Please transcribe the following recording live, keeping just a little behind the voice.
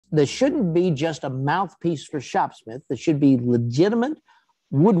this shouldn't be just a mouthpiece for Shopsmith. This should be legitimate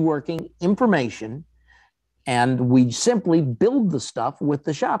woodworking information, and we simply build the stuff with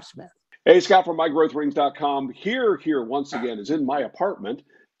the Shopsmith. Hey, Scott from MyGrowthRings.com. Here once again is in my apartment,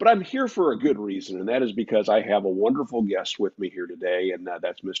 but I'm here for a good reason, and that is because I have a wonderful guest with me here today, and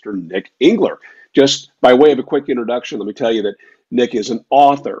that's Mr. Nick Engler. Just by way of a quick introduction, let me tell you that Nick is an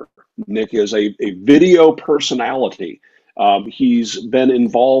author. Nick is a video personality. He's been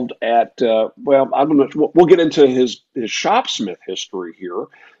involved at, well, I don't know, we'll get into his Shopsmith history here,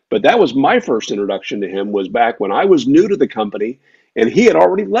 but that was my first introduction to him, was back when I was new to the company, and he had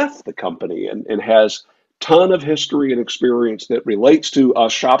already left the company and has ton of history and experience that relates to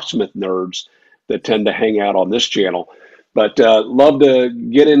us Shopsmith nerds that tend to hang out on this channel. But love to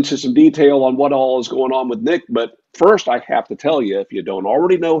get into some detail on what all is going on with Nick. But first, I have to tell you, if you don't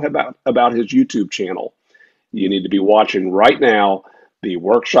already know about his YouTube channel, you need to be watching right now, the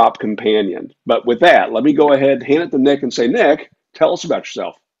Workshop Companion. But with that, let me go ahead, hand it to Nick and say, Nick, tell us about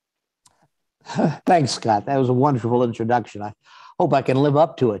yourself. Thanks, Scott. That was a wonderful introduction. I hope I can live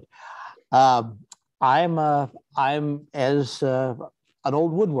up to it. I'm as an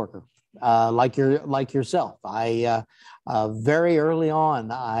old woodworker, like yourself. I very early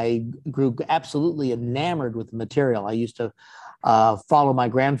on, I grew absolutely enamored with the material. I used to follow my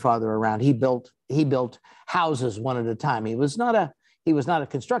grandfather around. He built houses one at a time. He was not a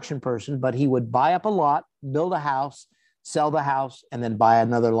construction person, but he would buy up a lot, build a house, sell the house, and then buy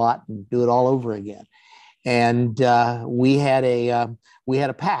another lot and do it all over again. And we had a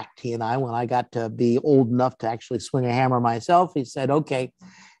pact, he and I, when I got to be old enough to actually swing a hammer myself. He said, okay,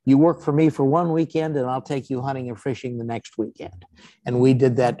 you work for me for one weekend and I'll take you hunting or fishing the next weekend. And we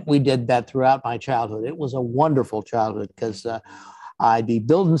did that throughout my childhood. It was a wonderful childhood because I'd be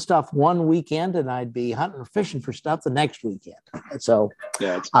building stuff one weekend and I'd be hunting or fishing for stuff the next weekend. So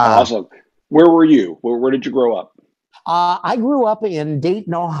yeah, it's awesome. Where were you? Where did you grow up? I grew up in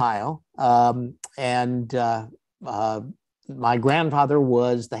Dayton, Ohio, and my grandfather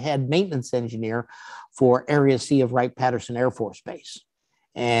was the head maintenance engineer for Area C of Wright-Patterson Air Force Base.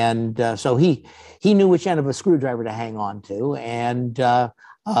 And so he knew which end of a screwdriver to hang on to, and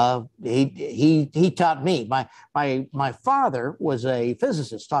he taught me. My father was a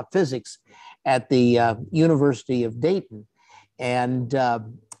physicist, taught physics at the University of Dayton, and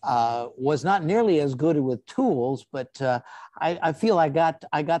was not nearly as good with tools, but I feel I got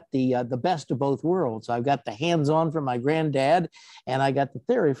the best of both worlds. I've got the hands-on from my granddad, and I got the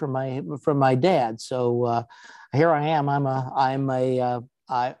theory from my dad. So here I am.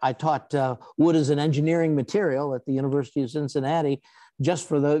 I taught wood as an engineering material at the University of Cincinnati just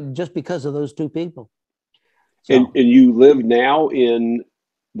because of those two people. So, and you live now in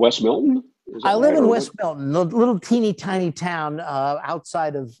West Milton? I live in West Milton, a little teeny tiny town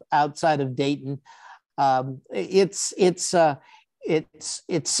outside of Dayton. It's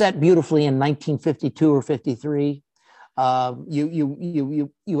set beautifully in 1952 or 53.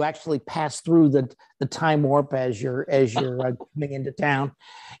 You actually pass through the time warp as you're coming into town.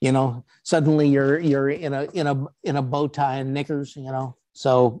 You know, suddenly you're in a bow tie and knickers. You know,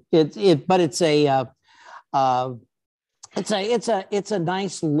 so it's a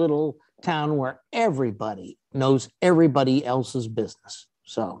nice little town where everybody knows everybody else's business.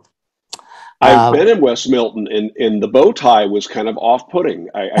 So I've been in West Milton, and the bow tie was kind of off-putting.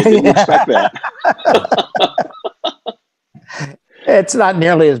 I didn't expect that. It's not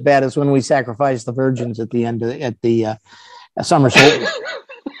nearly as bad as when we sacrificed the virgins at the end at the summer solstice.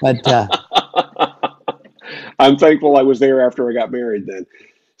 But I'm thankful I was there after I got married then.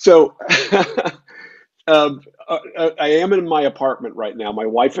 So I am in my apartment right now. My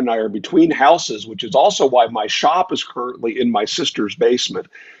wife and I are between houses, which is also why my shop is currently in my sister's basement.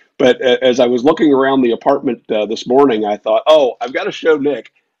 But as I was looking around the apartment this morning, I thought, oh, I've got to show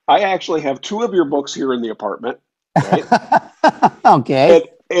Nick. I actually have 2 of your books here in the apartment. Right? Okay.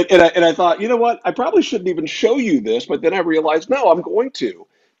 And I thought, you know what? I probably shouldn't even show you this. But then I realized, no, I'm going to.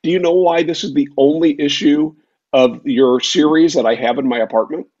 Do you know why this is the only issue of your series that I have in my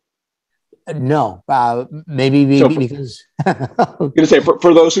apartment? No, maybe because I'm going to say,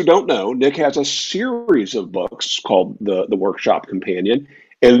 for those who don't know, Nick has a series of books called the Workshop Companion,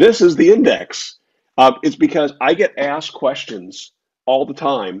 and this is the index. It's because I get asked questions all the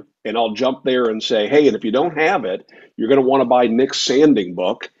time, and I'll jump there and say, hey, and if you don't have it, you're going to want to buy Nick's sanding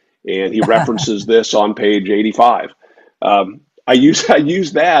book, and he references this on page 85. I use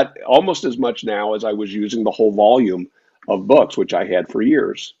that almost as much now as I was using the whole volume of books, which I had for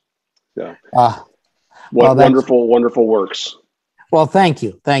years. So, wonderful works. Well, thank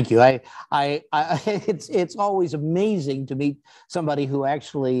you, thank you. It's always amazing to meet somebody who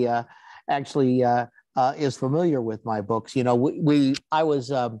actually is familiar with my books. You know, I was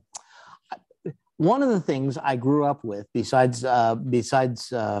one of the things I grew up with, besides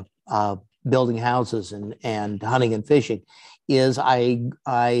building houses and hunting and fishing, is I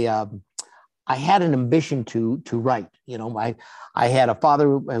had an ambition to write. You know, I had a father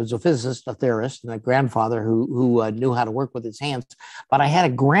who was a physicist, a theorist, and a grandfather who knew how to work with his hands. But I had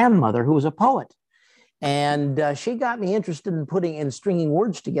a grandmother who was a poet, and she got me interested in putting and stringing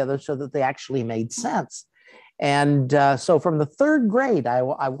words together so that they actually made sense. And so from the third grade,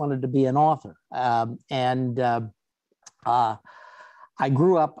 I wanted to be an author, uh, I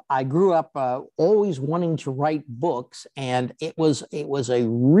grew up always wanting to write books, and it was a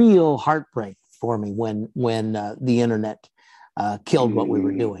real heartbreak for me when the internet killed what we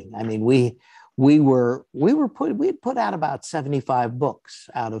were doing. I mean, we had put out about 75 books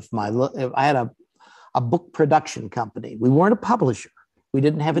out of I had a book production company. We weren't a publisher. We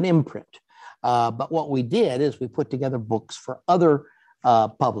didn't have an imprint. But what we did is we put together books for other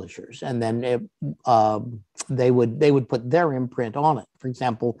publishers, and then they would put their imprint on it. For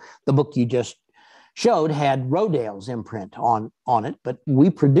example, the book you just showed had Rodale's imprint on it, but we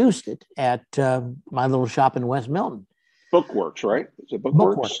produced it at my little shop in West Milton. Bookworks, right? Is it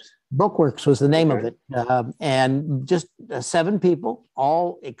Bookworks? Bookworks was the name of it, and just 7 people,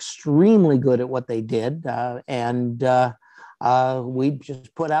 all extremely good at what they did, and we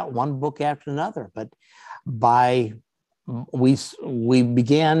just put out one book after another. But by we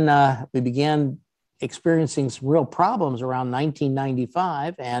began experiencing some real problems around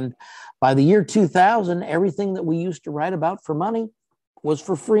 1995, and by the year 2000, everything that we used to write about for money was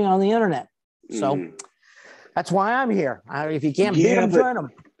for free on the internet. So that's why I'm here. If you can't beat them, join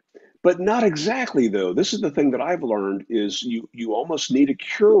them. But not exactly, though. This is the thing that I've learned is you almost need a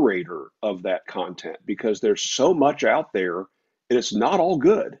curator of that content because there's so much out there and it's not all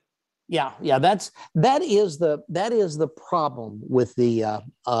good. Yeah, that is the problem with the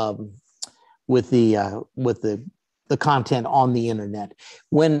content on the internet.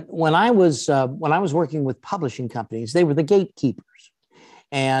 When I was working with publishing companies, they were the gatekeepers,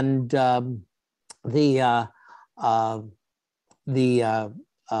 and they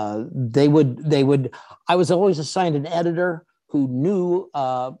would. I was always assigned an editor who knew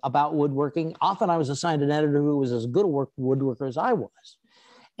about woodworking. Often, I was assigned an editor who was as good a woodworker as I was.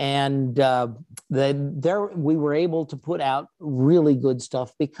 And we were able to put out really good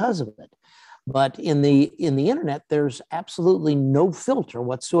stuff because of it. But in the internet, there's absolutely no filter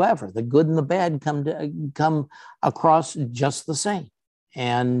whatsoever. The good and the bad come across just the same,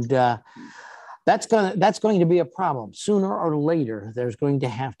 and that's going to be a problem sooner or later. There's going to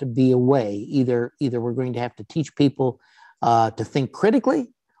have to be a way. Either we're going to have to teach people to think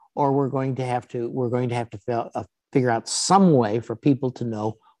critically, or we're going to have to figure out some way for people to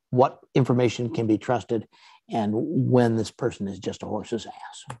know what information can be trusted and when this person is just a horse's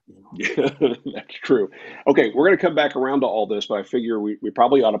ass. Yeah, that's true. Okay, we're going to come back around to all this, but I figure we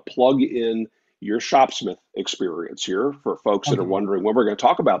probably ought to plug in your Shopsmith experience here for folks that are wondering when we're going to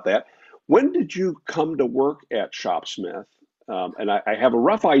talk about that. When did you come to work at Shopsmith? And I have a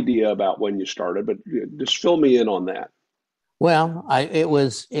rough idea about when you started, but just fill me in on that. Well, it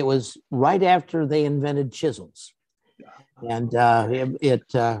was right after they invented chisels. And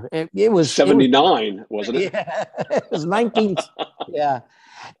it was 79, wasn't it? Yeah, it was 19. Yeah,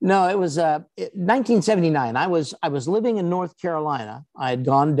 no, it was 1979. I was living in North Carolina. I had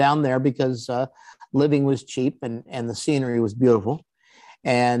gone down there because living was cheap and the scenery was beautiful.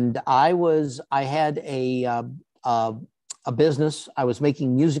 And I had a business. I was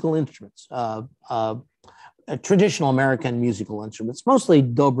making musical instruments, traditional American musical instruments, mostly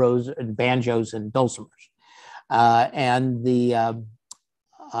dobros and banjos and dulcimers. And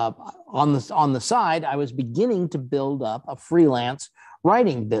on the side, I was beginning to build up a freelance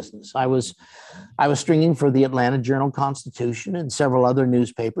writing business. I was stringing for the Atlanta Journal-Constitution and several other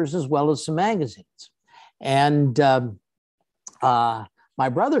newspapers, as well as some magazines. And my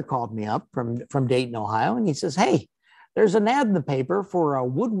brother called me up from Dayton, Ohio, and he says, "Hey, there's an ad in the paper for a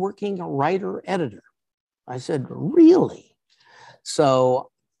woodworking writer-editor." I said, "Really?" So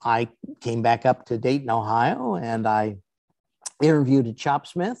I came back up to Dayton, Ohio, and I interviewed at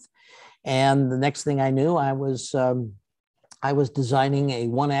Shopsmith. And the next thing I knew, I was designing a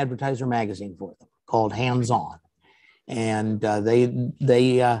one advertiser magazine for them called Hands On. And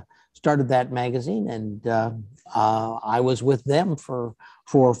they started that magazine, and I was with them for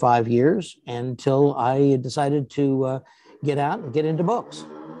 4 or 5 years until I decided to get out and get into books.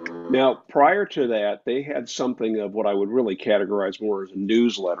 Now, prior to that, they had something of what I would really categorize more as a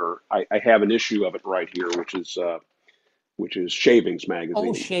newsletter. I have an issue of it right here, which is Shavings Oh,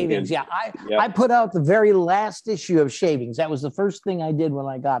 magazine. Shavings. And Yeah, I yep, put out the very last issue of Shavings. That was the first thing I did when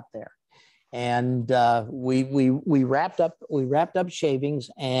I got there. And we wrapped up Shavings,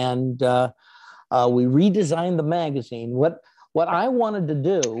 and we redesigned the magazine. What I wanted to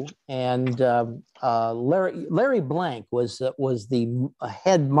do, and Larry Blank was the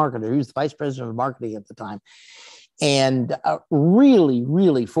head marketer. He was the vice president of marketing at the time, and a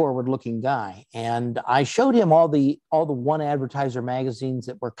really forward looking guy. And I showed him all the One Advertiser magazines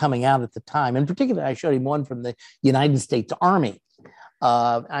that were coming out at the time. In particular, I showed him one from the United States Army.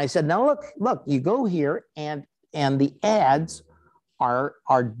 I said, now look, you go here, and the ads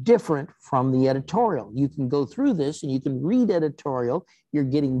are different from the editorial. You can go through this and you can read editorial. You're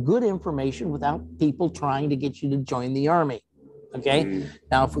getting good information without people trying to get you to join the Army. Okay.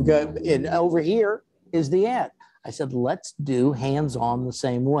 Now, if we go in over here is the ad. I said, let's do hands-on the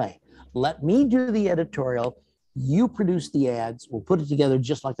same way. Let me do the editorial. You produce the ads. We'll put it together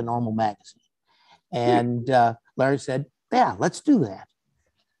just like a normal magazine. And Larry said, yeah, let's do that.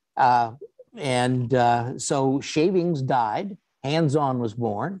 So Shavings died. Hands-On was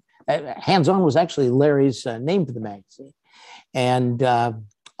born. Hands-On was actually Larry's name for the magazine. And so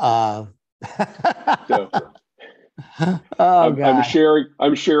oh, God.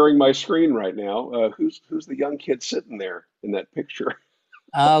 I'm sharing my screen right now. Who's the young kid sitting there in that picture?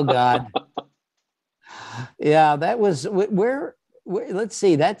 Oh, God. Yeah, that was where let's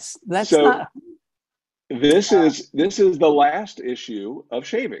see. That's So not. this is the last issue of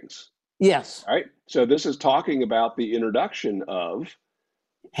Shavings. Yes. All right. So this is talking about the introduction of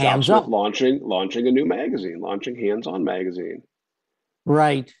Hands-On. Shopsmith launching a new magazine, launching Hands-On magazine.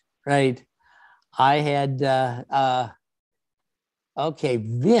 Right. I had okay,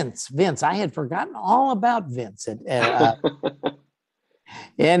 Vince. I had forgotten all about Vince.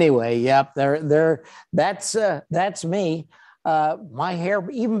 Anyway, yep, that's me. My hair,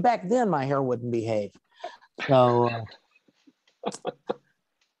 even back then, my hair wouldn't behave. So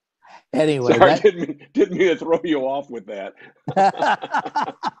anyway, sorry, didn't mean to throw you off with that.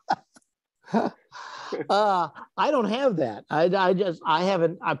 I don't have that. I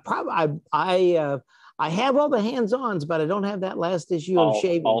haven't. I have all the hands-ons, but I don't have that last issue of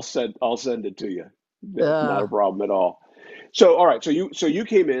Shaving. I'll send it to you. Not a problem at all. So all right, so you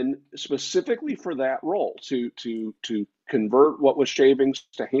came in specifically for that role to convert what was Shavings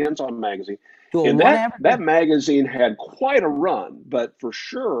to Hands-On magazine. And that magazine had quite a run, but for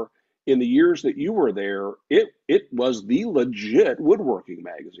sure in the years that you were there, it was the legit woodworking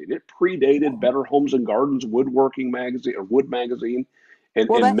magazine. It predated Better Homes and Gardens woodworking magazine or wood magazine and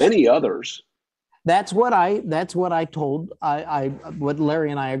many others. That's what I told what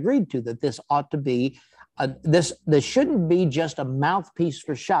Larry and I agreed to, that this ought to be this shouldn't be just a mouthpiece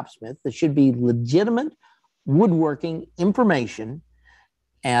for Shopsmith. This should be legitimate woodworking information,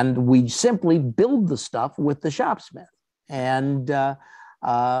 and we simply build the stuff with the Shopsmith. And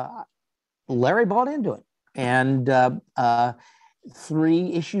Larry bought into it. And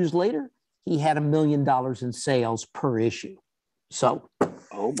 3 issues later, he had $1 million in sales per issue. So,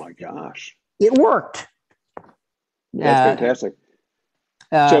 oh my gosh, it worked. That's fantastic.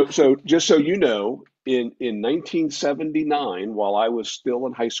 So just so you know, in 1979, while I was still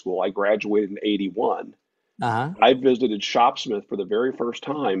in high school, I graduated in 81. I visited Shopsmith for the very first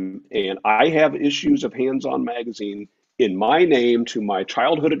time, and I have issues of Hands-On magazine in my name to my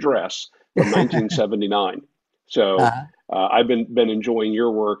childhood address from 1979. So I've been enjoying your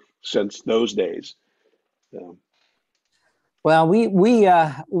work since those days. So. Well, we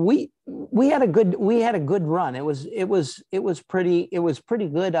had a good run. It was pretty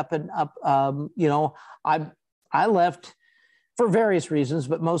good up and up. You know, I left for various reasons,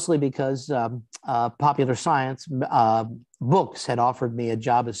 but mostly because Popular Science Books had offered me a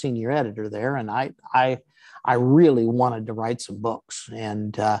job as senior editor there, and I really wanted to write some books,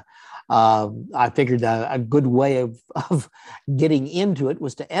 and I figured a good way of getting into it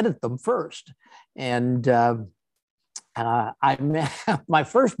was to edit them first, and I my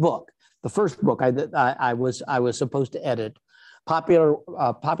first book, the first book I was supposed to edit.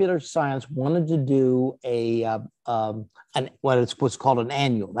 Popular Science wanted to do what was called an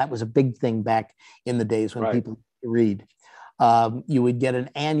annual. That was a big thing back in the days when people read. You would get an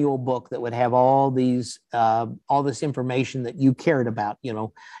annual book that would have all this information that you cared about. You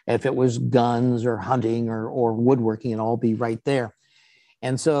know, if it was guns or hunting or woodworking, and all be right there.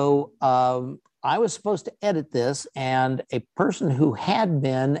 And so I was supposed to edit this, and a person who had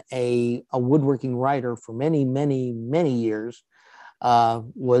been a woodworking writer for many years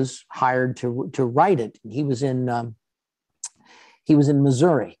was hired to write it. He was in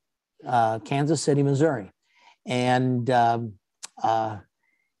Missouri, Kansas City, Missouri, and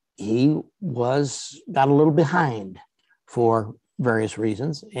he got a little behind for various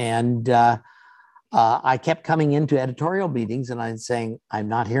reasons, and I kept coming into editorial meetings and I'm saying, I'm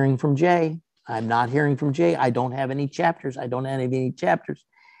not hearing from Jay. I'm not hearing from Jay. I don't have any chapters. I don't have any chapters.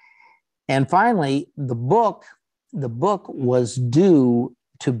 And finally, the book was due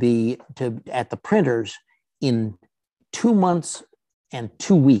to be at the printers in 2 months and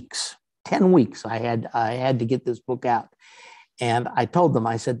 2 weeks, 10 weeks. I had to get this book out. And I told them,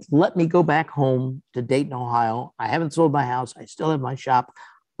 I said, let me go back home to Dayton, Ohio. I haven't sold my house. I still have my shop.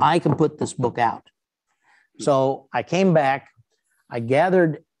 I can put this book out. So I came back. I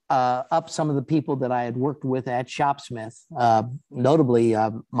gathered up some of the people that I had worked with at Shopsmith, notably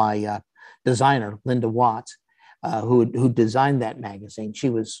my designer, Linda Watts, who designed that magazine. She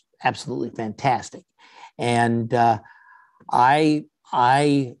was absolutely fantastic. And I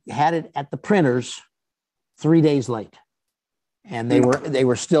had it at the printers 3 days late. And they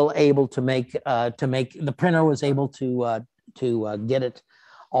were still able to make the printer was able to get it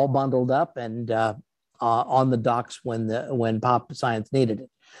all bundled up and on the docks when Pop Science needed it.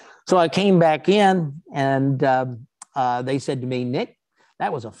 So I came back in and they said to me, Nick,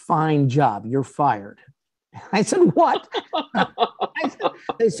 that was a fine job. You're fired. I said, what?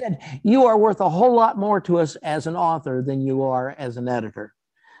 They said, you are worth a whole lot more to us as an author than you are as an editor.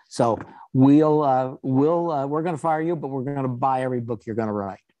 So we're going to fire you, but we're going to buy every book you're going to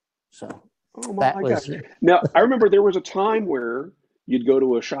write. So oh my gosh. Now, I remember there was a time where you'd go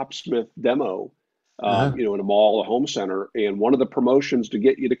to a Shopsmith demo, in a mall, a home center, and one of the promotions to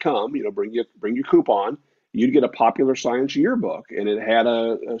get you to come, bring your coupon, you'd get a Popular Science yearbook, and it had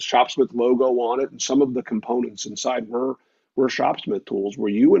a Shopsmith logo on it, and some of the components inside were Shopsmith tools. Were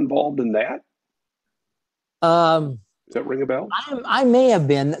you involved in that? Does that ring a bell? I may have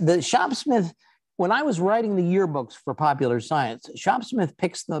been. The Shopsmith, when I was writing the yearbooks for Popular Science, Shopsmith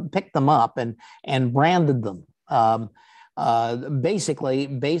picked them up and branded them.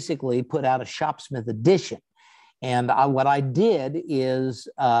 Basically put out a Shopsmith edition. And what I did is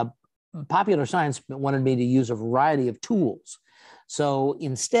Popular Science wanted me to use a variety of tools. So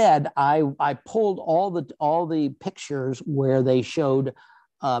instead, I pulled all the pictures where they showed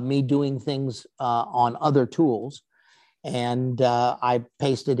me doing things on other tools, and I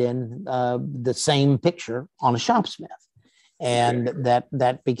pasted in the same picture on a Shopsmith, and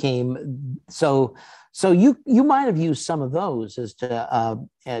that became so. So you might have used some of those as to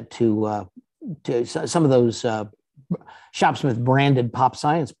some of those Shopsmith branded Pop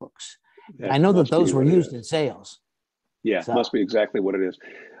Science books. I know that those were used in sales. Yeah, so. Must be exactly what it is.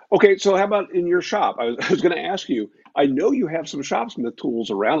 Okay, so how about in your shop? I was going to ask you, I know you have some Shopsmith tools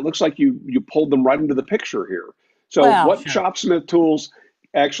around. It looks like you pulled them right into the picture here. So what Shopsmith tools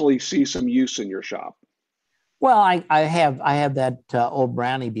actually see some use in your shop? Well, I have that old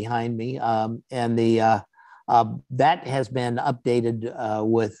Brownie behind me, and the that has been updated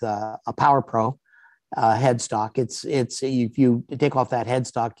with a Power Pro headstock. It's if you take off that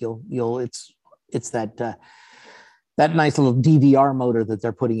headstock, it's that nice little DVR motor that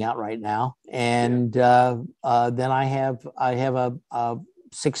they're putting out right now. And then I have a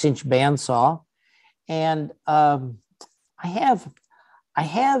 6-inch bandsaw, and I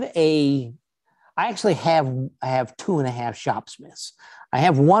actually have 2.5 Shopsmiths. I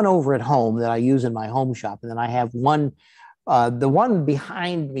have one over at home that I use in my home shop, and then I have one, the one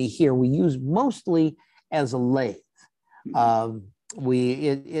behind me here we use mostly as a lathe.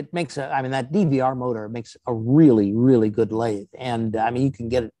 It makes that DVR motor makes a really, really good lathe. And you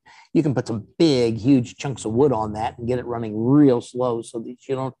can put some big, huge chunks of wood on that and get it running real slow so that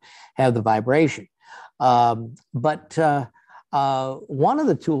you don't have the vibration. But one of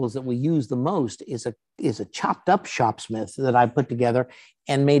the tools that we use the most is a chopped up Shopsmith that I put together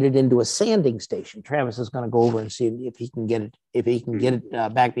and made it into a sanding station. Travis is going to go over and see if he can get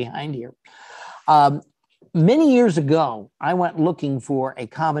it back behind here. Many years ago, I went looking for a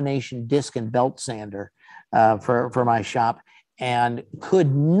combination disc and belt sander for my shop, and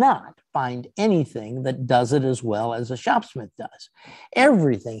could not find anything that does it as well as a Shopsmith does.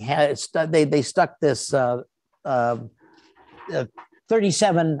 Everything has they stuck this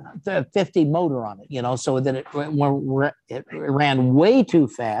 3750 motor on it, so that it ran way too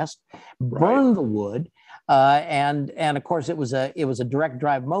fast, burned the wood, and of course it was a direct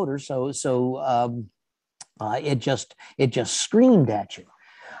drive motor, so it just screamed at you.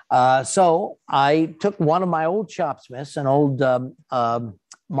 So I took one of my old Shopsmiths, an old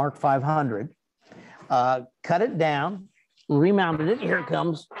Mark 500, cut it down, remounted it. Here it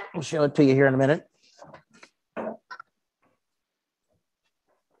comes. I'll show it to you here in a minute.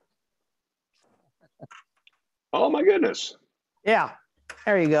 Oh my goodness. Yeah,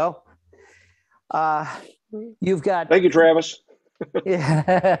 there you go. You've got. Thank you, Travis.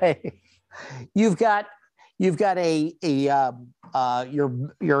 You've got a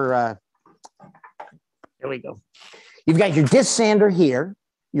your there we go. You've got your disc sander here,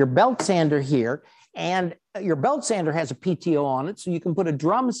 your belt sander here, and your belt sander has a PTO on it, so you can put a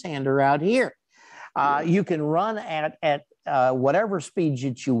drum sander out here. You can run at whatever speeds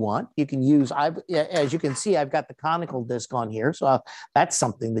that you want. You can use, as you can see, I've got the conical disc on here. So that's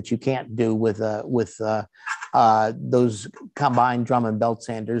something that you can't do with those combined drum and belt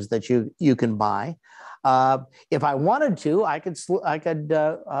sanders that you can buy. If I wanted to, I could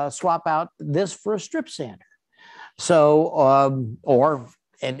swap out this for a strip sander. So, or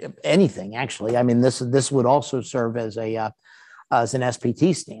anything actually. I mean, this would also serve as an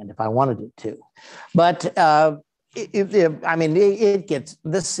SPT stand if I wanted it to. But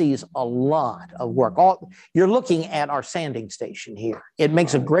this sees a lot of work. You're looking at our sanding station here. It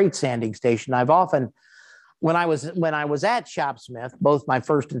makes a great sanding station. I've often, when I was at Shopsmith, both my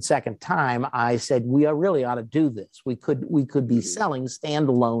first and second time, I said we really ought to do this. We could be selling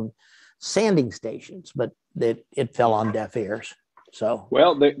standalone sanding stations, but it fell on deaf ears. So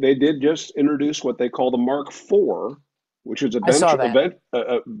well, they did just introduce what they call the Mark IV, which is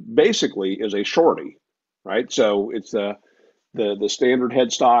basically is a shorty, right? So it's the standard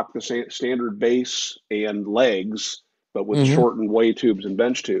headstock, the standard base and legs, but with shortened way tubes and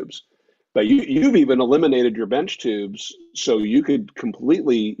bench tubes. But you've even eliminated your bench tubes, so you could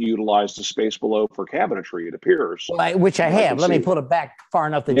completely utilize the space below for cabinetry, it appears. Which I have. Let me put it back far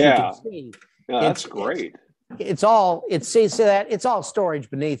enough that you can see. Yeah, that's great. It's all storage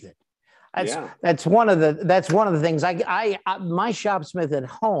beneath it. That's one of the things. My Shopsmith at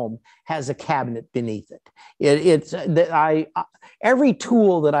home has a cabinet beneath it. Every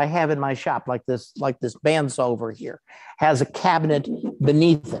tool that I have in my shop, like this bandsaw over here, has a cabinet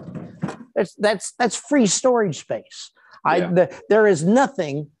beneath it. That's free storage space. There is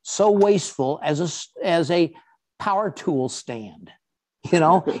nothing so wasteful as a power tool stand. You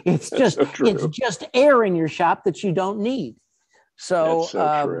know, it's just air in your shop that you don't need. So, that's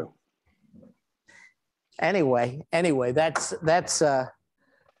so true. Anyway,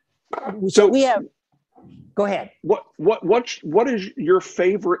 so we have. Go ahead. What is your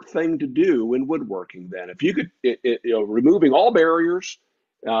favorite thing to do in woodworking then? If you could, removing all barriers,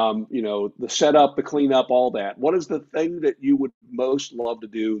 the setup, the cleanup, all that. What is the thing that you would most love to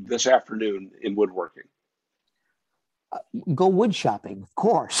do this afternoon in woodworking? Go wood shopping, of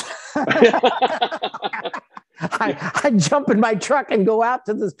course. I jump in my truck and go out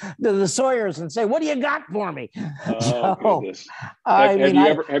to the Sawyers and say, "What do you got for me?" Goodness!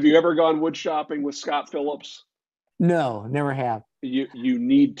 Have you ever gone wood shopping with Scott Phillips? No, never have. You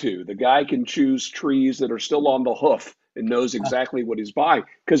need to. The guy can choose trees that are still on the hoof and knows exactly what he's buying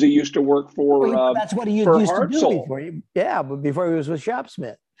because he used to work for. That's what he used to do before. But before he was with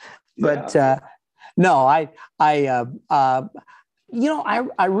Shopsmith. But no, I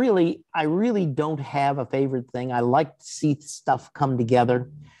really don't have a favorite thing. I like to see stuff come together.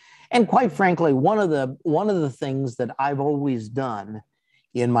 And quite frankly, one of the things that I've always done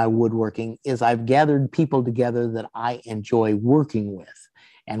in my woodworking is I've gathered people together that I enjoy working with.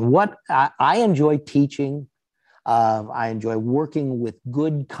 And what I enjoy teaching, I enjoy working with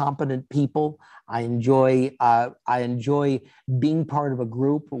good, competent people. I enjoy being part of a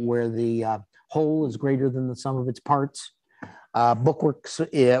group where the whole is greater than the sum of its parts. Bookworks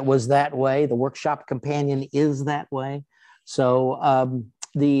was that way. The Workshop Companion is that way. So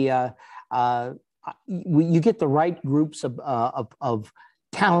you get the right groups of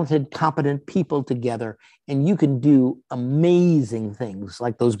talented, competent people together, and you can do amazing things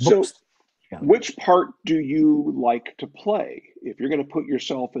like those books. So, which part do you like to play? If you're going to put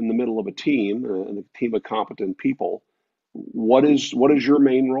yourself in the middle of a team of competent people, what is your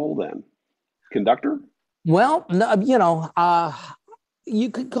main role then? Conductor? Well, you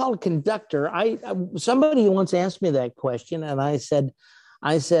could call it conductor. Somebody once asked me that question, and I said,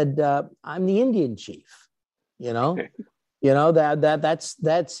 I'm the Indian chief. Okay.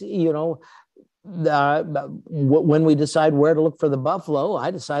 When we decide where to look for the buffalo,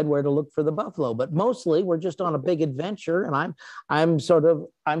 I decide where to look for the buffalo. But mostly, we're just on a big adventure, and I'm sort of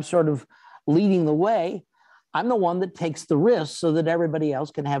leading the way. I'm the one that takes the risk so that everybody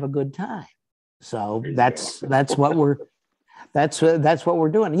else can have a good time. So that's what we're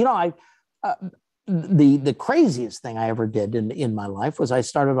doing. The craziest thing I ever did in my life was I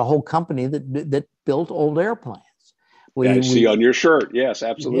started a whole company that built old airplanes. Yeah, I see We on your shirt. Yes,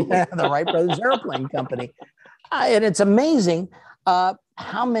 absolutely. yeah, the Wright Brothers Airplane Company. And it's amazing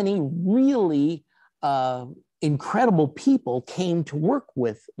how many really incredible people came to work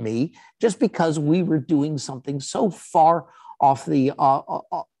with me just because we were doing something so far off the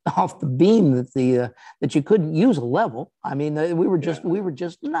off the beam that that you couldn't use a level. I mean, Yeah. we were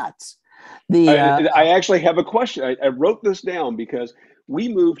just nuts. The I actually have a question. I wrote this down because we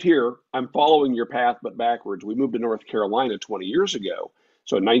moved here. I'm following your path, but backwards. We moved to North Carolina 20 years ago,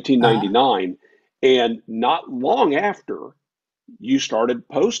 so in uh, 1999. And not long after, you started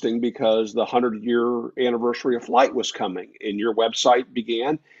posting because the 100-year anniversary of flight was coming and your website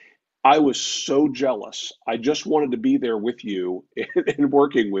began. I was so jealous. I just wanted to be there with you and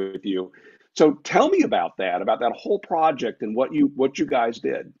working with you. So tell me about that whole project and what you guys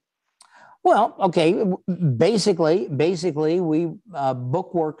did. well, okay. Basically, we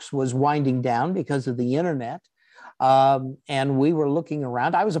Bookworks was winding down because of the internet, and we were looking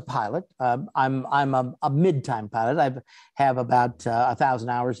around. I was a pilot. I'm a mid-time pilot. I have about 1,000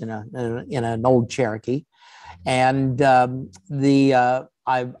 hours in an old Cherokee, and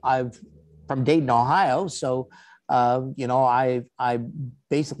I've from Dayton, Ohio. So I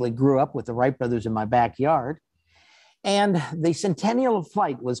basically grew up with the Wright brothers in my backyard. And the centennial of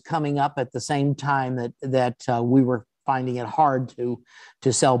flight was coming up at the same time that we were finding it hard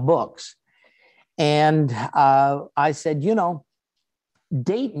to sell books. And I said,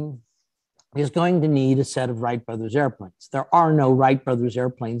 Dayton is going to need a set of Wright brothers airplanes. There are no Wright brothers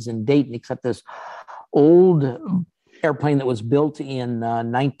airplanes in Dayton except this old airplane that was built in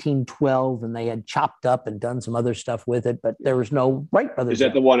 1912, and they had chopped up and done some other stuff with it, but there was no Wright Is brothers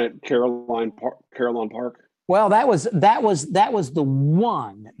that the airplane. one at Carolyn Park? Well, that was the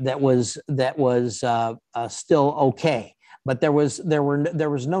one that was still okay, but there was no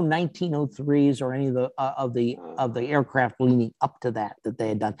 1903s or any of the aircraft leading up to that they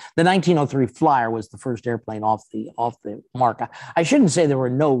had done. The 1903 Flyer was the first airplane off the mark. I shouldn't say there were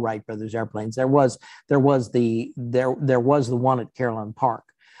no Wright brothers airplanes. There was the one at Carolyn Park,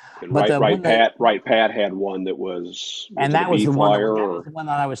 And but Wright Pat had one that was and it a B flyer that was or? the one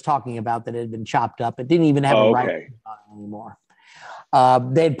that I was talking about that had been chopped up. It didn't even have a Oh, right okay. on it anymore.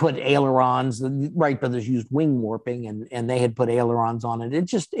 They'd put ailerons. The Wright brothers used wing warping, and they had put ailerons on it.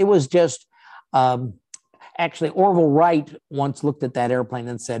 It was just actually Orville Wright once looked at that airplane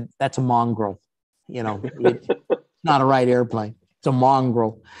and said, "That's a mongrel. It's not a Wright airplane. It's a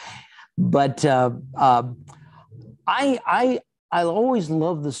mongrel." But I always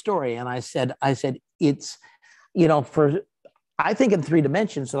loved the story, and I said it's for I think in three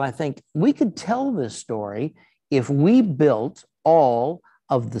dimensions, and I think we could tell this story if we built all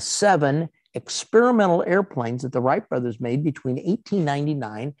of the 7 experimental airplanes that the Wright brothers made between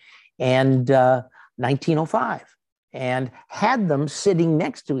 1899 and 1905 and had them sitting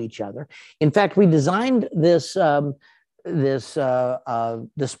next to each other. In fact, we designed this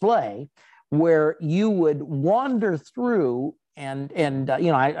display where you would wander through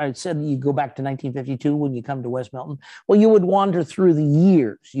I said you go back to 1952 when you come to West Milton. Well, you would wander through the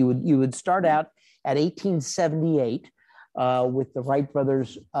years. You would start out at 1878 with the Wright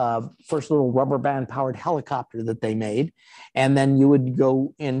brothers' first little rubber band powered helicopter that they made, and then you would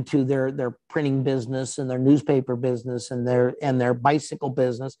go into their printing business and their newspaper business and their bicycle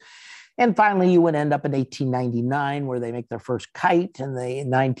business. And finally, you would end up in 1899, where they make their first kite, and in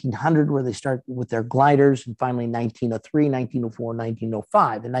 1900, where they start with their gliders, and finally 1903, 1904,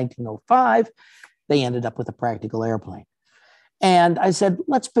 1905. In 1905, they ended up with a practical airplane. And I said,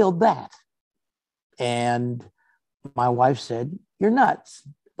 let's build that. And my wife said, you're nuts,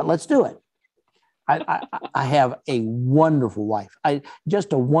 but let's do it. I have a wonderful wife.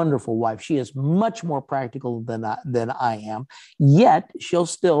 Just a wonderful wife. She is much more practical than I am, yet she'll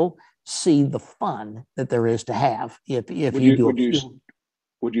still see the fun that there is to have if Would you you do a would you few.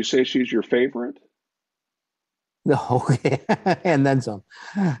 would you say she's your favorite? Okay, and then some.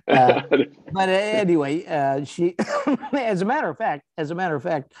 But anyway, she, as a matter of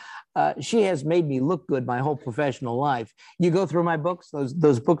fact, she has made me look good my whole professional life. You go through my books,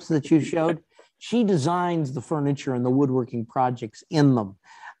 those books that you showed. She designs the furniture and the woodworking projects in them.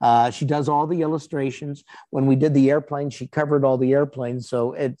 She does all the illustrations. When we did the airplane, she covered all the airplanes.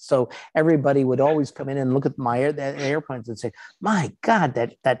 So everybody would always come in and look at the airplanes and say, "My God,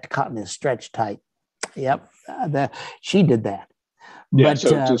 that cotton is stretched tight." Yep, she did that. Yeah, But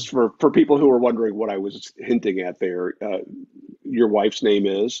so just for people who are wondering what I was hinting at there, your wife's name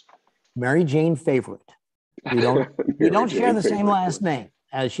is Mary Jane Favorite. We Mary don't share Jane the same Favorite. last name.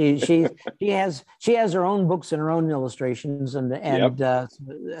 She has her own books and her own illustrations,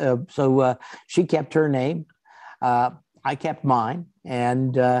 Yep. so she kept her name. I kept mine,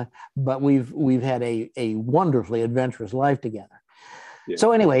 and but we've had a wonderfully adventurous life together. Yeah.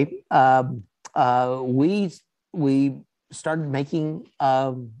 So anyway, we started making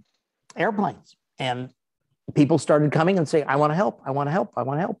airplanes, and people started coming and saying, "I want to help, I want to help, I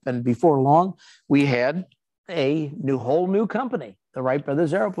want to help." And before long, we had a whole new company, the Wright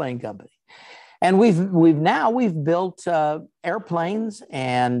Brothers Airplane Company. And we've built airplanes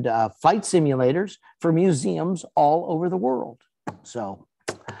and flight simulators for museums all over the world. So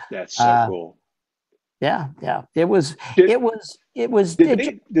that's so cool. Yeah,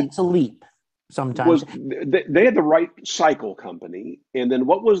 it's a leap sometimes. They had the Wright Cycle Company, and then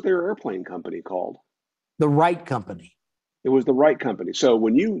what was their airplane company called? The Wright Company. It was the Wright Company. So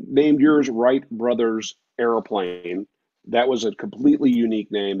when you named yours Wright Brothers Airplane, that was a completely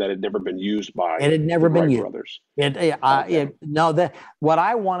unique name that had never been used by It had never been Wright used. brothers. What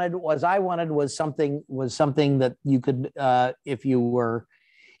I wanted was something that you could, if you were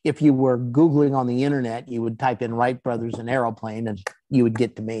Googling on the internet, you would type in Wright Brothers and aeroplane, and you would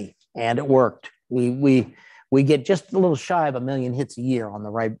get to me, and it worked. We get just a little shy of 1 million hits a year on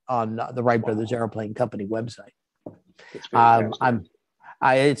the Wright Brothers Airplane Company website. It's fantastic.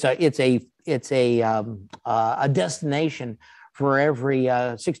 It's a destination for every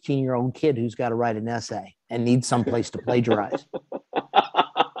 16-year-old kid who's got to write an essay and needs someplace to plagiarize.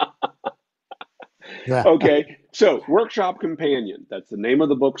 Okay, so Workshop Companion, that's the name of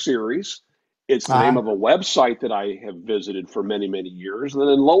the book series. It's the name of a website that I have visited for many, many years. And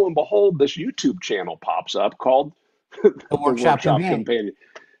then lo and behold, this YouTube channel pops up called the Workshop Companion.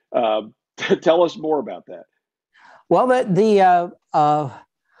 Tell us more about that. Well,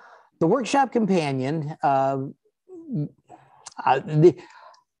 the Workshop Companion, after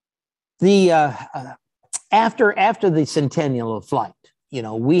the centennial of flight,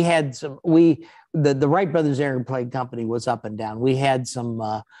 we had the Wright Brothers Airplane Company was up and down. We had some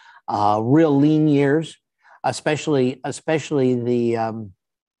real lean years, especially the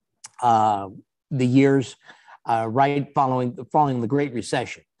years right following the Great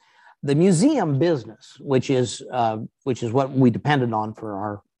Recession. The museum business, which is what we depended on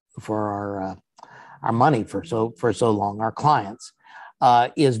for our money for so long, our clients,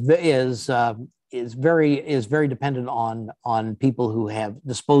 is very dependent on people who have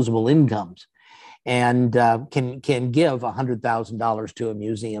disposable incomes and can give $100,000 to a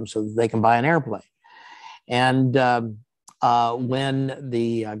museum so that they can buy an airplane. And when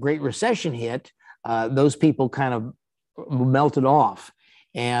the Great Recession hit, those people kind of melted off.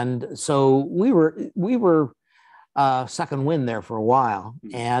 And so we were sucking wind there for a while,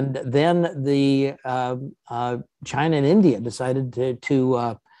 and then the China and India decided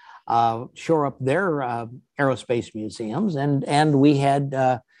to shore up their aerospace museums, and we had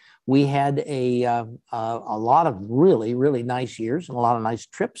a lot of really nice years and a lot of nice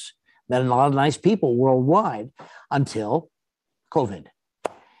trips, met a lot of nice people worldwide until COVID,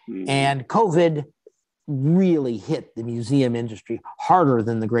 and COVID really hit the museum industry harder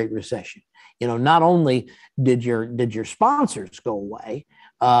than the Great Recession. Not only did your sponsors go away,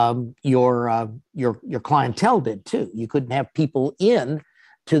 your clientele did too. You couldn't have people in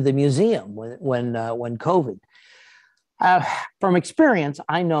to the museum when COVID. From experience,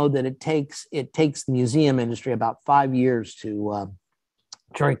 I know that it takes the museum industry about 5 years to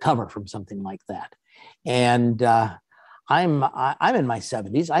recover from something like that, and I'm in my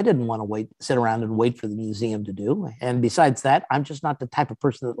 70s. I didn't want to sit around and wait for the museum to do. And besides that, I'm just not the type of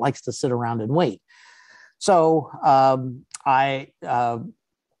person that likes to sit around and wait. So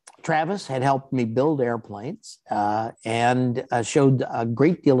Travis had helped me build airplanes and showed a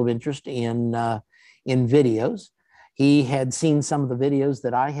great deal of interest in videos. He had seen some of the videos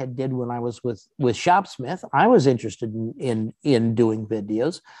that I had did when I was with Shopsmith. I was interested in doing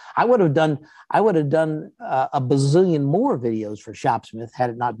videos. I would have done a bazillion more videos for Shopsmith had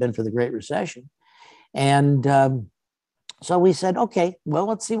it not been for the Great Recession. And so we said, okay, well,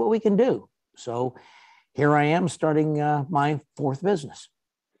 let's see what we can do. So here I am starting my fourth business,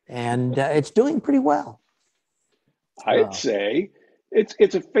 and it's doing pretty well. I'd say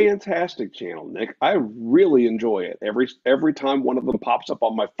it's a fantastic channel, Nick. I really enjoy it. Every time one of them pops up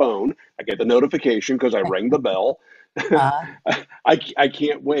on my phone, I get the notification because I rang the bell. I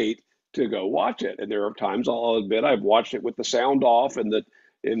can't wait to go watch it. And there are times, I'll admit, I've watched it with the sound off and the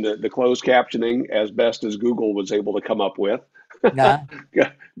closed captioning as best as Google was able to come up with,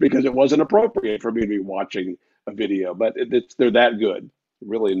 because it wasn't appropriate for me to be watching a video. But they're that good.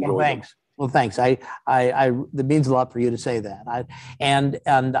 Really enjoy them. Well, thanks. That means a lot for you to say that. I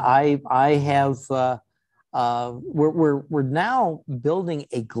have we're now building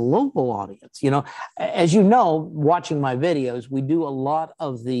a global audience. As you know, watching my videos, we do a lot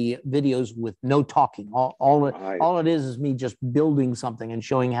of the videos with no talking. All it is me just building something and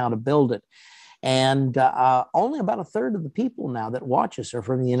showing how to build it. And only about a third of the people now that watch us are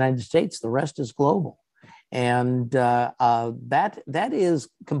from the United States. The rest is global. And that is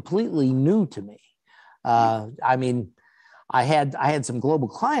completely new to me. I mean, I had some global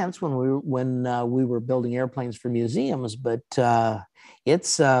clients when we were building airplanes for museums, but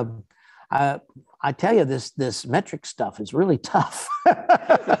it's I tell you, this metric stuff is really tough.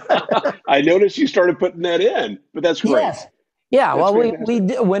 I noticed you started putting that in, but that's great. Yes. Yeah, that's well,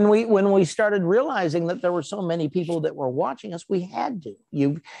 fantastic. when we started realizing that there were so many people that were watching us, we had to.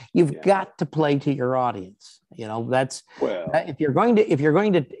 You've got to play to your audience. That's if you're going to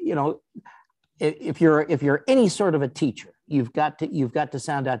if you're any sort of a teacher, you've got to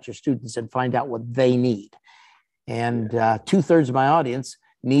sound out your students and find out what they need. And 2/3 of my audience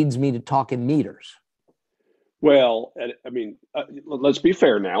needs me to talk in meters. Well, I mean, let's be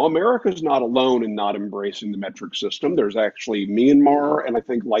fair now. America's not alone in not embracing the metric system. There's actually Myanmar and I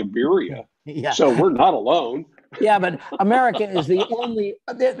think Liberia. Yeah. So we're not alone. Yeah, but America is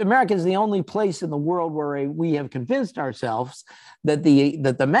the only place in the world where we have convinced ourselves that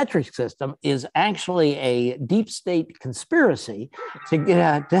the metric system is actually a deep state conspiracy to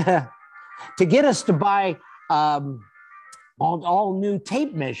get us to buy all new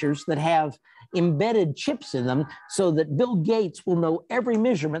tape measures that have embedded chips in them so that Bill Gates will know every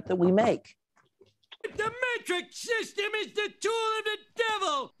measurement that we make. The metric system is the tool of the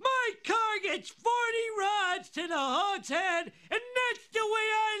devil. My car gets 40 rods to the hog's head, and that's the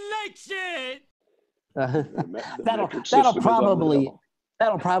way I likes it.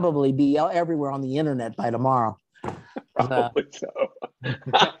 That'll probably be everywhere on the internet by tomorrow. Probably so.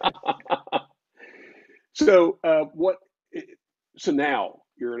 So now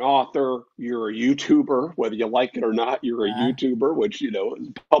you're an author, you're a YouTuber, whether you like it or not, you're a YouTuber, which, is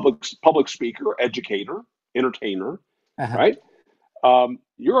public speaker, educator, entertainer, right?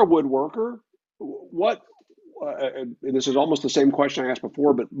 You're a woodworker. And this is almost the same question I asked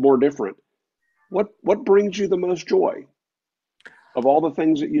before, but more different. What brings you the most joy of all the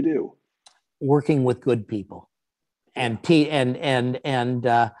things that you do? Working with good people and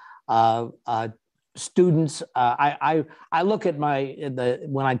students. I look at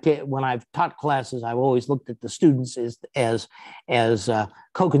when I've taught classes, I've always looked at the students as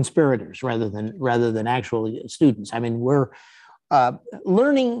co-conspirators rather than actually students. I mean, we're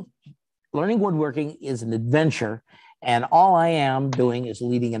learning woodworking is an adventure, and all I am doing is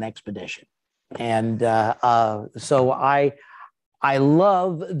leading an expedition. And so I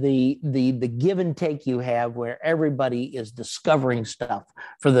love the give and take you have where everybody is discovering stuff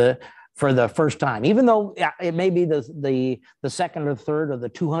for the first time, even though it may be the second or third or the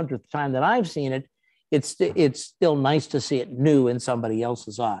 200th time that I've seen it. It's still nice to see it new in somebody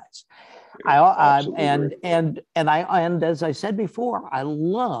else's eyes. And as I said before, I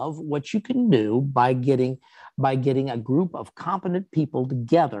love what you can do by getting a group of competent people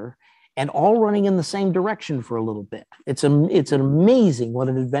together and all running in the same direction for a little bit. It's amazing what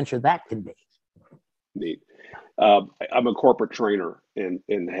an adventure that can be. Neat. I'm a corporate trainer and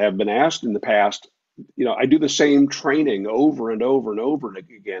have been asked in the past, I do the same training over and over and over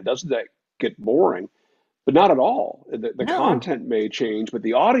again. Doesn't that get boring? But not at all. The content may change, but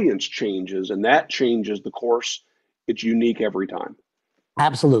the audience changes, and that changes the course. It's unique every time.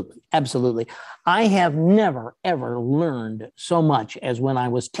 Absolutely. Absolutely. I have never, ever learned so much as when I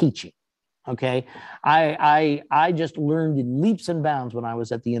was teaching. Okay. I just learned in leaps and bounds when I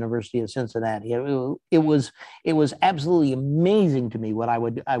was at the University of Cincinnati. It was absolutely amazing to me what I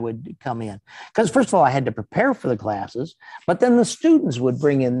would come in, because first of all, I had to prepare for the classes, but then the students would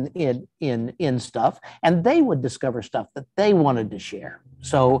bring in stuff, and they would discover stuff that they wanted to share.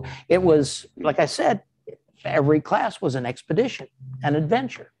 So it was, like I said, every class was an expedition, an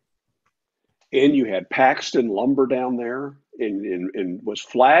adventure. And you had Paxton Lumber down there, and was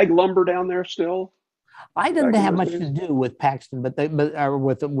Flag Lumber down there still? I didn't have much to do with Paxton,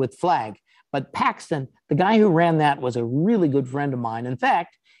 with Flag. But Paxton, the guy who ran that, was a really good friend of mine. In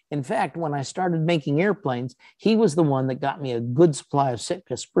fact, when I started making airplanes, he was the one that got me a good supply of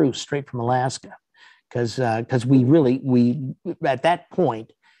Sitka spruce straight from Alaska, because we at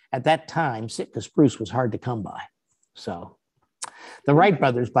that time, Sitka spruce was hard to come by. So the Wright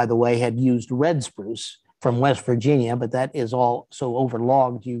brothers, by the way, had used red spruce from West Virginia, but that is all so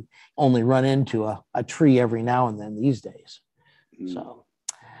overlogged, you only run into a tree every now and then these days. So,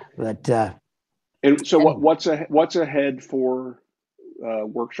 but and so what's ahead for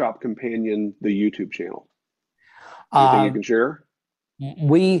Workshop Companion, the YouTube channel? Anything you can share?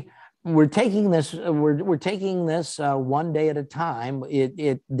 We we're taking this one day at a time.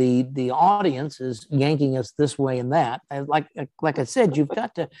 The audience is yanking us this way and that. And like I said, you've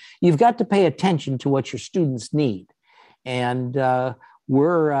got to pay attention to what your students need, and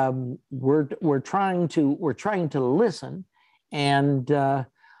we're trying to listen and give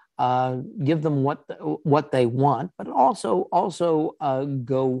them what they want, but also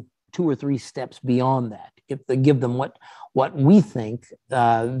go 2 or 3 steps beyond that. Give them what we think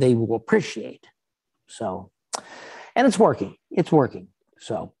they will appreciate. So, and it's working.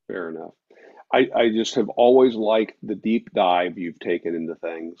 So Fair enough. I just have always liked the deep dive you've taken into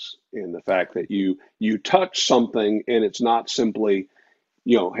things, and the fact that you touch something and it's not simply,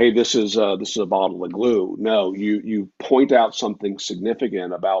 hey, this is a bottle of glue. No, you point out something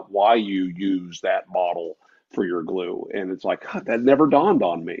significant about why you use that bottle for your glue, and it's like, God, that never dawned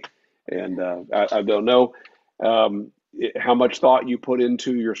on me. And I don't know how much thought you put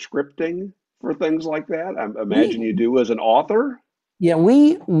into your scripting for things like that. I imagine you do as an author. Yeah,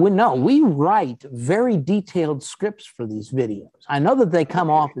 we write very detailed scripts for these videos. I know that they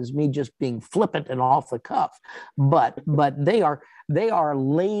come off as me just being flippant and off the cuff, but they are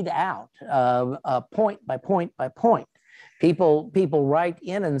laid out point by point by point. People write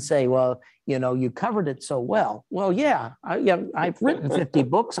in and say, well, you covered it so well. Well, yeah, I've written 50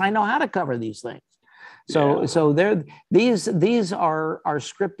 books. I know how to cover these things. So these are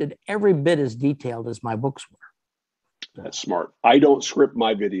scripted every bit as detailed as my books were. That's smart. I don't script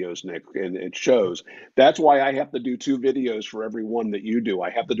my videos, Nick, and it shows. That's why I have to do 2 videos for every one that you do. I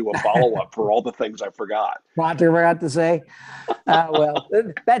have to do a follow-up for all the things I forgot. What I forgot to say? Well,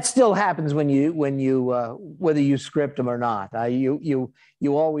 that still happens when you whether you script them or not. You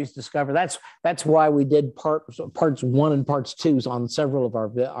always discover. That's why we did parts 1 and parts 2s on several of our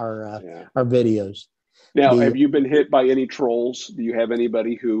videos. Now, have you been hit by any trolls? Do you have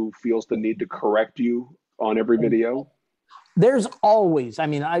anybody who feels the need to correct you on every video? There's always,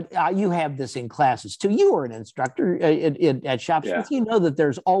 you have this in classes too. You were an instructor at Shopsmith. Yeah. You know that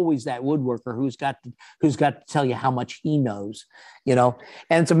there's always that woodworker who's got to tell you how much he knows, and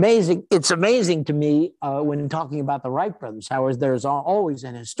it's amazing. It's amazing to me when talking about the Wright brothers, how there's always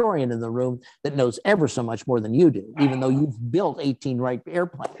an historian in the room that knows ever so much more than you do, even though you've built 18 Wright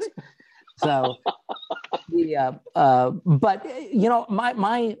airplanes. So, but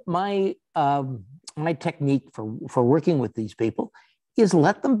my technique for working with these people is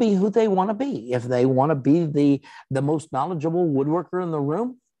let them be who they want to be. If they want to be the most knowledgeable woodworker in the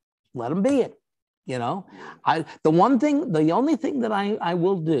room, let them be it. The only thing that I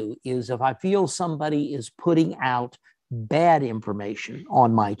will do is if I feel somebody is putting out bad information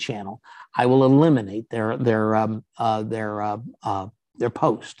on my channel, I will eliminate their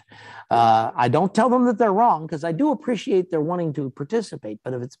post. I don't tell them that they're wrong because I do appreciate their wanting to participate.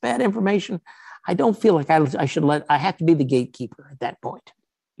 But if it's bad information, I don't feel like I have to be the gatekeeper at that point.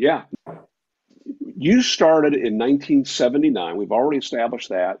 Yeah. You started in 1979. We've already established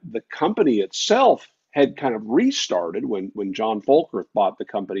that. The company itself had kind of restarted when John Folkerth bought the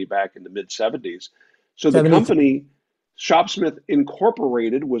company back in the mid-70s. So the company, Shopsmith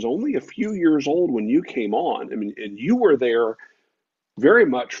Incorporated, was only a few years old when you came on. And you were there very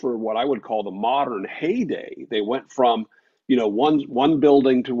much for what I would call the modern heyday. They went from one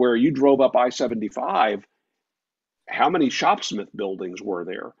building to where you drove up I-75. How many Shopsmith buildings were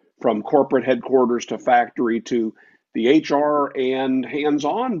there? From corporate headquarters to factory to the HR and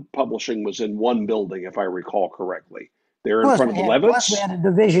hands-on publishing was in one building, if I recall correctly. They're in front of Levitt's. Plus we had a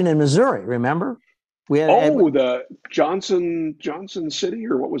division in Missouri, remember? The Johnson City,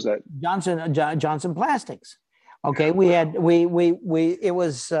 or what was that? Johnson Plastics. Okay, it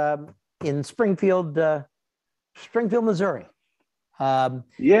was in Springfield, Missouri.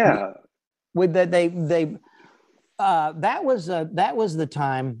 With that was the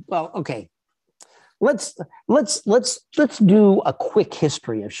time. Well, okay. Let's do a quick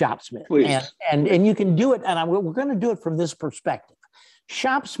history of Shopsmith. Please. And you can do it, and we're going to do it from this perspective.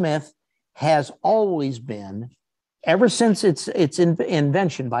 Shopsmith has always been, ever since its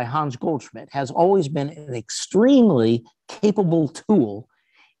invention by Hans Goldschmidt, has always been an extremely capable tool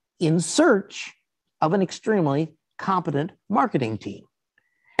in search of an extremely competent marketing team.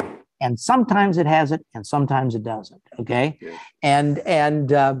 And sometimes it has it, and sometimes it doesn't. Okay, yeah.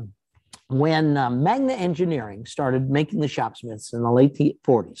 And when Magna Engineering started making the Shopsmiths in the late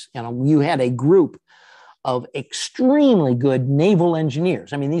 40s, you had a group of extremely good naval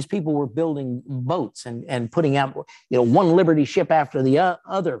engineers. These people were building boats and putting out, one Liberty ship after the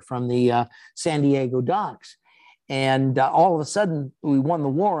other from the San Diego docks. And all of a sudden, we won the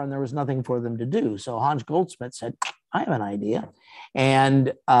war, and there was nothing for them to do. So Hans Goldschmidt said, an idea.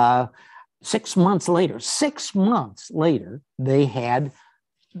 And 6 months later, they had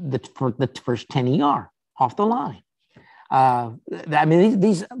the first 10ER off the line. I mean,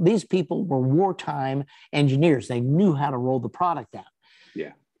 these people were wartime engineers. They knew how to roll the product out.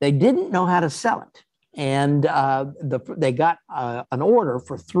 Yeah. They didn't know how to sell it. And they got an order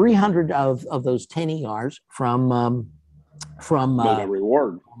for 300 of those 10ERs from Montgomery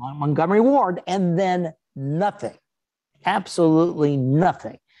Ward. Montgomery Ward, and then nothing, absolutely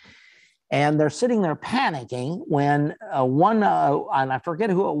nothing. And they're sitting there panicking when and I forget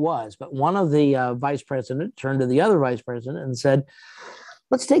who it was, but one of the vice president turned to the other vice president and said,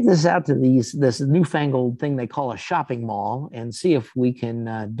 let's take this out to this newfangled thing they call a shopping mall and see if we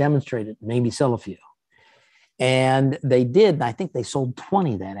can demonstrate it, maybe sell a few. And they did. And I think they sold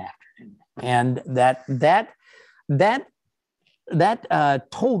 20 that afternoon. And that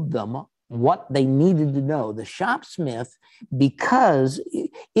told them what they needed to know. The Shopsmith, because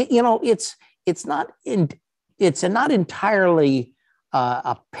it's not entirely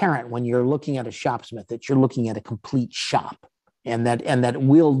apparent when you're looking at a Shopsmith that you're looking at a complete shop, and that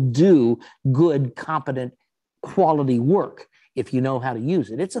will do good, competent, quality work if you know how to use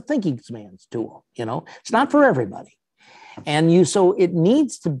it. It's a thinking man's tool. It's not for everybody, so it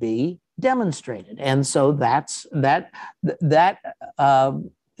needs to be demonstrated. And so that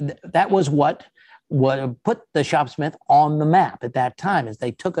was what put the Shopsmith on the map at that time, as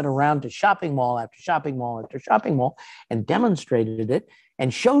they took it around to shopping mall after shopping mall after shopping mall and demonstrated it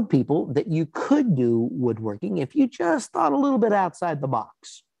and showed people that you could do woodworking if you just thought a little bit outside the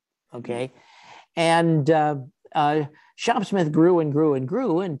box. Okay. And Shopsmith grew and grew and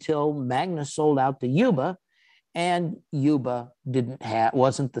grew until Magnus sold out to Yuba, and Yuba didn't have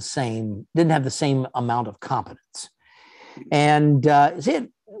the same amount of competence. And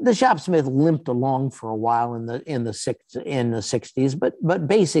the Shopsmith limped along for a while in the 60s, but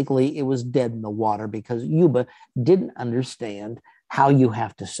basically it was dead in the water because Yuba didn't understand how you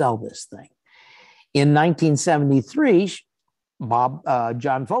have to sell this thing. In 1973,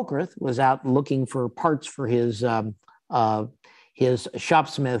 John Volkerth was out looking for parts for his Shopsmith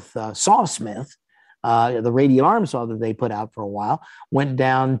Sawsmith. The radial arm saw that they put out for a while, went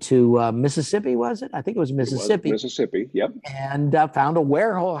down to Mississippi, was it? I think it was Mississippi. It was Mississippi, yep. And found a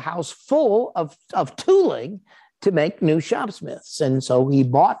warehouse full of tooling to make new Shopsmiths. And so he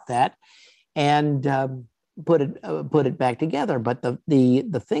bought that and put it back together. But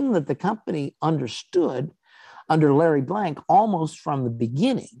the thing that the company understood under Larry Blank almost from the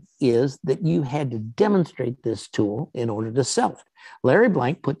beginning is that you had to demonstrate this tool in order to sell it. Larry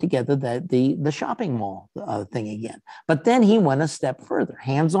Blank put together the shopping mall thing again, but then he went a step further.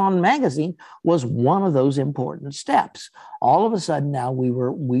 Hands-On Magazine was one of those important steps. All of a sudden now we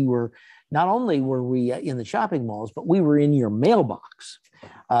were not only were we in the shopping malls, but we were in your mailbox.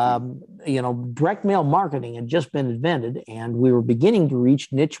 Direct mail marketing had just been invented, and we were beginning to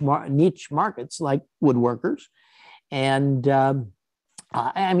reach niche markets like woodworkers. And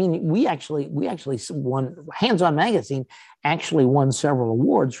we actually won. Hands-On Magazine actually won several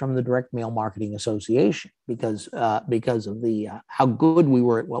awards from the Direct Mail Marketing Association because of the how good we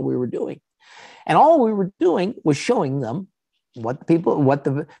were at what we were doing, and all we were doing was showing them what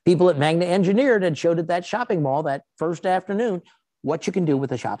the people at Magna engineered and showed at that shopping mall that first afternoon, what you can do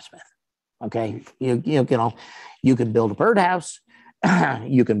with a Shopsmith. Okay, you can build a birdhouse,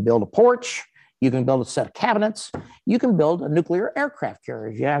 you can build a porch. You can build a set of cabinets. You can build a nuclear aircraft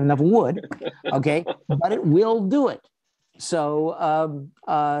carrier if you have enough wood, okay? But it will do it. So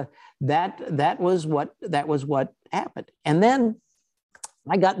that was what happened. And then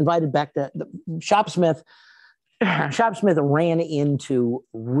I got invited back to the Shopsmith. Shopsmith ran into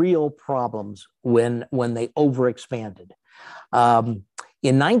real problems when they overexpanded.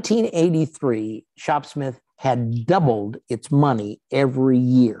 In 1983, Shopsmith had doubled its money every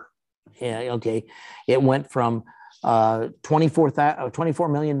year. Okay, it went from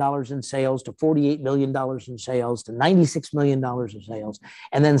 $24 million in sales to $48 million in sales to $96 million in sales.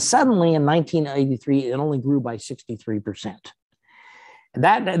 And then suddenly in 1983, it only grew by 63%.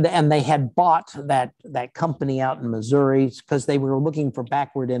 And they had bought that company out in Missouri because they were looking for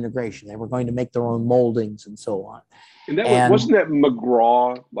backward integration. They were going to make their own moldings and so on. And wasn't that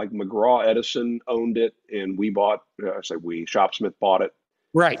McGraw, like McGraw Edison owned it, and we bought, Shopsmith bought it.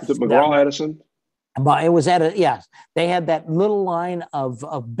 Right. Was it McGraw Edison? But it was yes. They had that little line of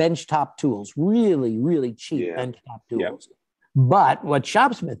benchtop tools, really, really cheap benchtop tools. Yep. But what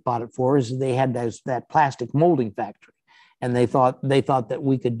Shopsmith bought it for is they had that plastic molding factory, and they thought that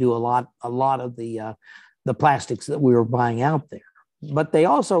we could do a lot of the plastics that we were buying out there. But they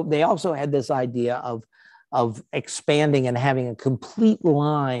also had this idea of of expanding and having a complete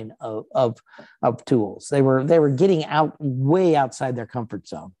line of tools. They were getting out way outside their comfort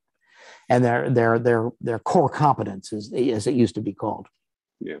zone and their core competence, as it used to be called.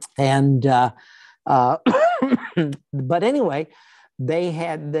 Yeah. And but anyway, they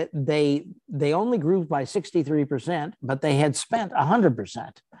only grew by 63%, but they had spent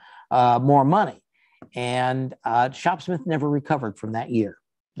 100% more money. And Shopsmith never recovered from that year.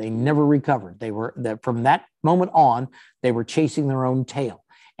 They never recovered. From that moment on, they were chasing their own tail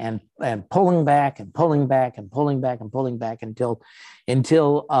and pulling back and pulling back and pulling back and pulling back until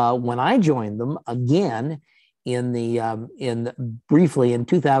when I joined them again briefly in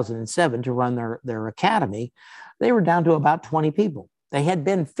 2007 to run their academy, they were down to about 20 people. They had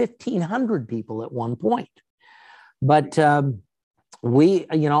been 1,500 people at one point, but I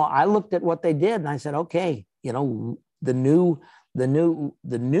looked at what they did and I said, okay, the new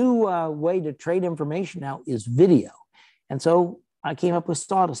way to trade information now is video. And so I came up with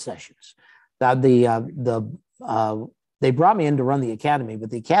sawdust sessions. They brought me in to run the academy, but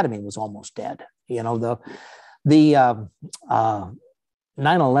the academy was almost dead. The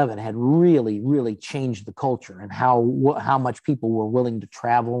 9/11 had really, really changed the culture and how much people were willing to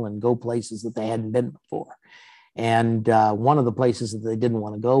travel and go places that they hadn't been before. And one of the places that they didn't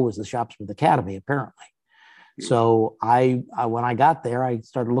want to go was the Shopsmith Academy, apparently. So when I got there, I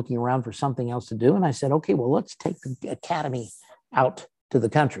started looking around for something else to do. And I said, okay, well, let's take the academy out to the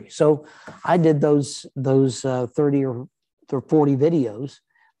country. So I did those 30 or 40 videos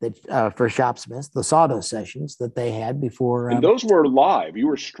that for Shopsmith, the sawdust sessions that they had before. And those were live. You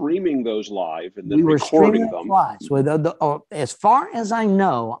were streaming those live and then we were recording them. Live. So as far as I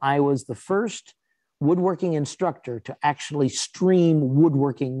know, I was the first woodworking instructor to actually stream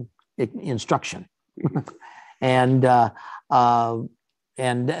woodworking instruction. And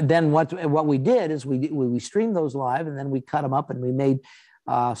then what we did is we streamed those live, and then we cut them up and we made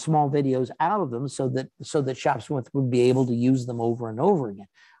small videos out of them so that Shopsmith would be able to use them over and over again.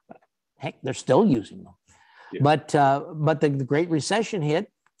 But heck, they're still using them. Yeah. But the Great Recession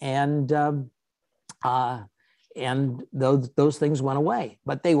hit, and those things went away.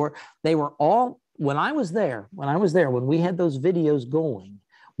 But they were all, when I was there, when we had those videos going,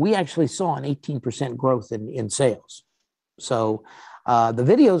 we actually saw an 18% growth in sales. So the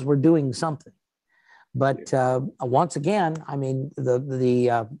videos were doing something. But once again, I mean, they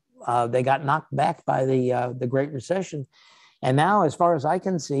got knocked back by the Great Recession. And now, as far as I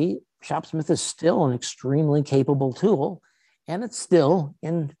can see, Shopsmith is still an extremely capable tool, and it's still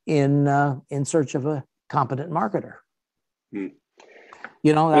in search of a competent marketer. Hmm.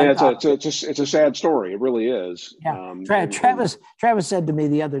 It's a sad story. It really is. Yeah. Travis said to me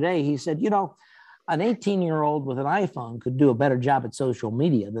the other day, he said, an 18-year-old with an iPhone could do a better job at social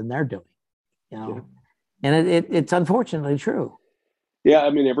media than they're doing, Yeah. And it's unfortunately true. Yeah,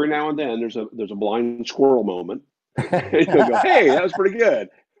 I mean, every now and then there's a blind squirrel moment. You go, hey, that was pretty good.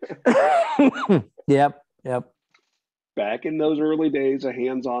 Yep. Back in those early days of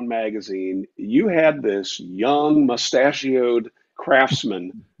Hands On Magazine, you had this young mustachioed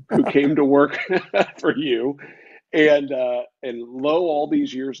craftsman who came to work for you, and lo, all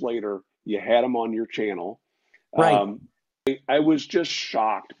these years later, you had him on your channel. Right. I was just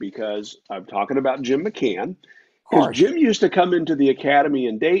shocked because I'm talking about Jim McCann. Because Jim used to come into the academy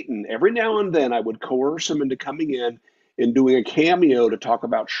in Dayton. Every now and then I would coerce him into coming in and doing a cameo to talk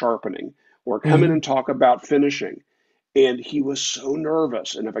about sharpening or come in and talk about finishing. And he was so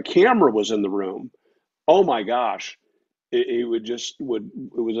nervous. And if a camera was in the room, oh my gosh, it was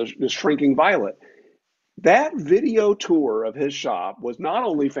a shrinking violet. That video tour of his shop was not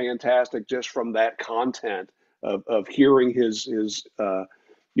only fantastic just from that content of hearing his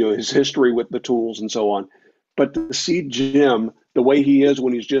history with the tools and so on, but to see Jim the way he is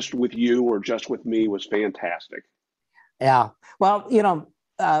when he's just with you or just with me was fantastic. Yeah. Well,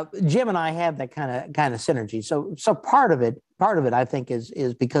 Jim and I have that kind of synergy. So part of it, I think,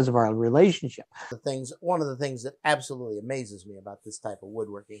 is because of our relationship. One of the things that absolutely amazes me about this type of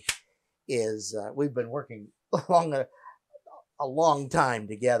woodworking is we've been working a long time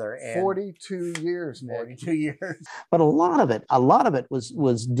together, and 42 years, Nick. 42 years. But a lot of it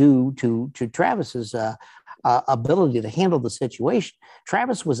was due to Travis's ability to handle the situation.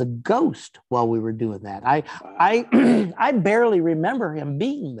 Travis was a ghost while we were doing that. I barely remember him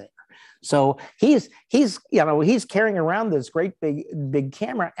being there. So he's carrying around this great big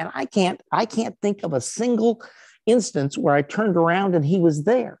camera, and I can't think of a single instance where I turned around and he was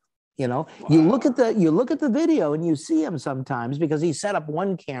there. Wow. You look at the video and you see him sometimes because he set up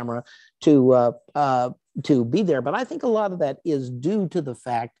one camera to to be there. But I think a lot of that is due to the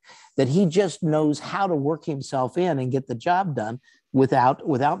fact that he just knows how to work himself in and get the job done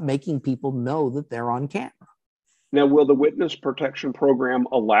without making people know that they're on camera. Now, will the witness protection program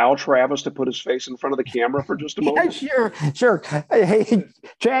allow Travis to put his face in front of the camera for just a moment? Yeah, sure. Hey,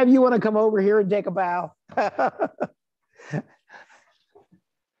 Trav, you want to come over here and take a bow?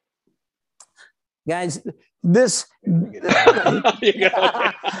 Guys, this yeah.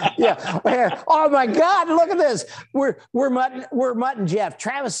 Oh my God, look at this. We're Mutt and Jeff.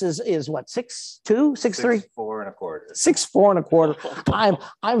 Travis is what, 6'2", 6'3"? 6'4". 6'4".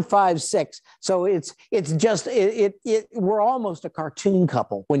 I'm 5'6". So it's just we're almost a cartoon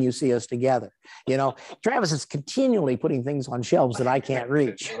couple when you see us together. You know, Travis is continually putting things on shelves that I can't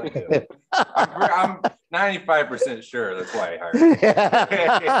reach. I'm 95% sure that's why I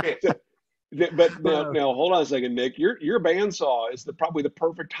hired you. But now, hold on a second, Nick. Your bandsaw is probably the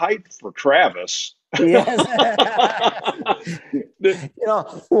perfect height for Travis. Yes. You know,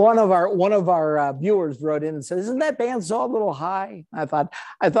 one of our viewers wrote in and said, "Isn't that bandsaw a little high?" I thought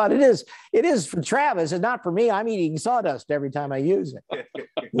it is. It is for Travis and not for me. I'm eating sawdust every time I use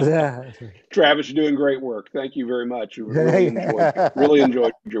it. Travis, you're doing great work. Thank you very much. Really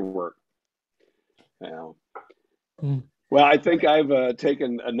enjoyed your work. Now. Well, I think I've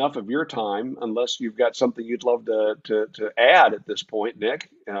taken enough of your time, unless you've got something you'd love to add at this point, Nick.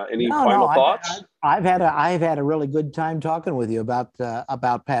 Any final thoughts? I've had a really good time talking with you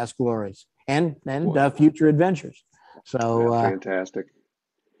about past glories and future adventures. So fantastic.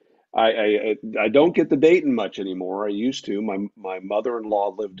 I don't get the Dayton much anymore. I used to. My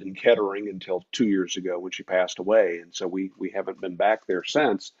mother-in-law lived in Kettering until 2 years ago when she passed away, and so we haven't been back there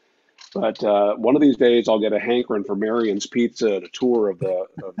since. But one of these days, I'll get a hankering for Marion's Pizza and a tour of the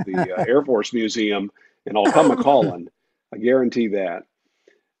Air Force Museum, and I'll come a-calling. I guarantee that.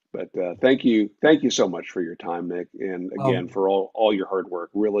 But thank you so much for your time, Nick, and again for all your hard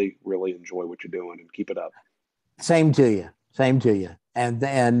work. Really, really enjoy what you're doing, and keep it up. Same to you, and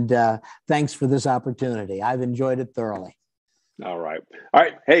thanks for this opportunity. I've enjoyed it thoroughly. All right.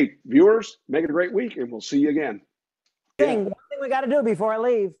 Hey, viewers, make it a great week, and we'll see you again. One thing we got to do before I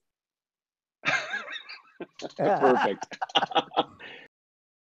leave. Perfect.